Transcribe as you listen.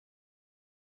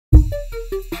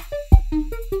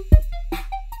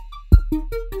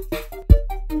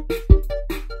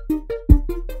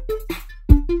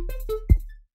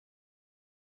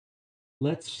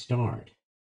Let's start.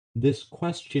 This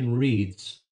question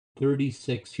reads,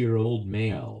 36-year-old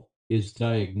male is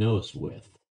diagnosed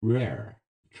with rare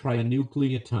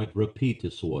trinucleotide repeat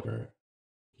disorder.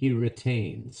 He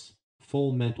retains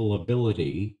full mental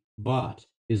ability, but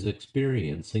is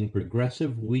experiencing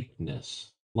progressive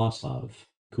weakness, loss of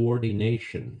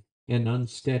coordination, and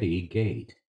unsteady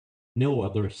gait. No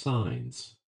other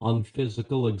signs on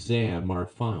physical exam are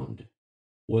found.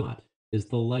 What is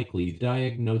the likely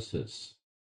diagnosis?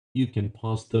 You can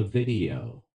pause the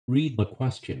video, read the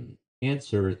question,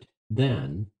 answer it,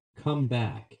 then come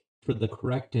back for the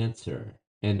correct answer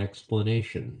and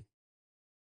explanation.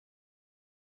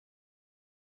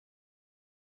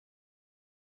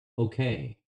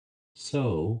 Okay,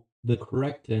 so the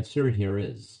correct answer here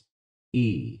is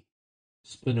E.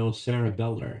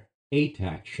 Spinocerebellar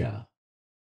ataxia.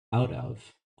 Out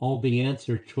of all the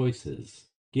answer choices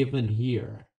given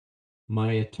here,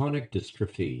 myotonic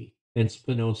dystrophy and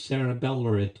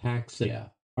spinocerebellar ataxia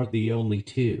are the only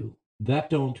two that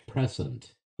don't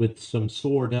present with some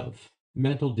sort of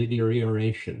mental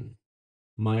deterioration.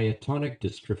 Myotonic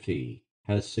dystrophy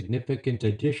has significant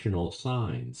additional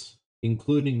signs,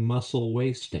 including muscle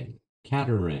wasting,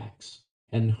 cataracts,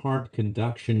 and heart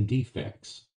conduction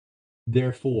defects.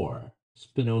 Therefore,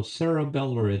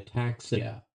 spinocerebellar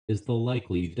ataxia is the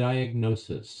likely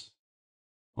diagnosis.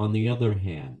 On the other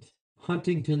hand,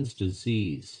 Huntington's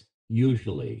disease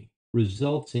usually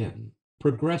results in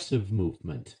progressive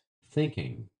movement,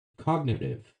 thinking,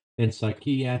 cognitive, and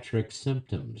psychiatric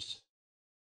symptoms.